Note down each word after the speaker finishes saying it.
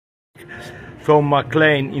from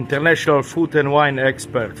McLean, international food and wine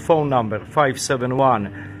expert. Phone number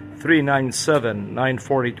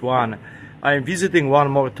 571-397-9481. I am visiting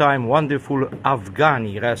one more time wonderful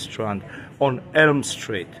Afghani restaurant on Elm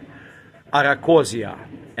Street, ARACOSIA,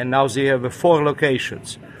 and now they have 4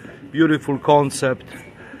 locations. Beautiful concept.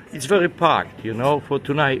 It's very packed, you know, for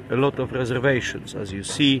tonight. A lot of reservations, as you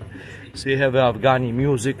see. They have Afghani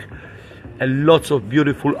music and lots of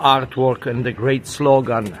beautiful artwork and a great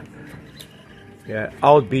slogan. Yeah,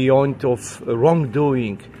 out beyond of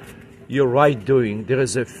wrongdoing, your right doing. There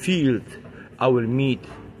is a field, I will meet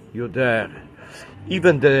you there.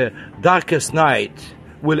 Even the darkest night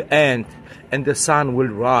will end and the sun will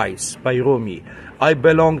rise, by Rumi. I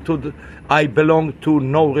belong to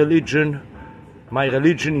no religion. My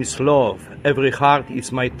religion is love. Every heart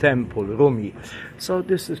is my temple, Rumi. So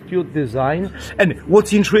this is cute design. And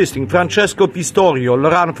what's interesting, Francesco Pistorio,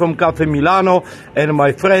 Laurent from Cafe Milano, and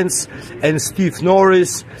my friends, and Steve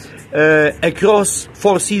Norris, across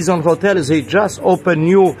Four Seasons Hotel, they just opened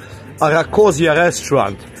new ARACOSIA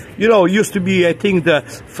restaurant. You know, used to be, I think, the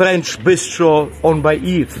French bistro owned by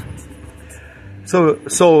Yves. So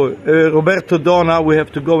Roberto Donna, we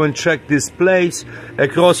have to go and check this place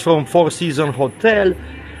across from Four Seasons Hotel.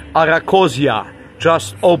 ARACOSIA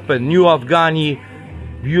just opened, new Afghani,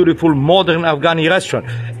 beautiful modern Afghani restaurant.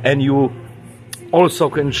 And you also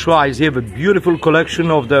can try, they have a beautiful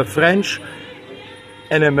collection of the French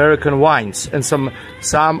and American wines, and some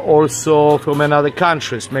also from another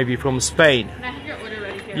countries, maybe from Spain. Can I have your order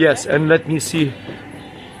ready here? Yes, and let me see.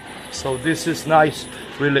 So this is nice,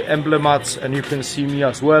 really emblemats, and you can see me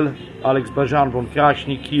as well, Alex Bajan from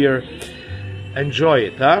Krashnik here. Enjoy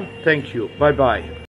it, huh? Thank you. Bye-bye.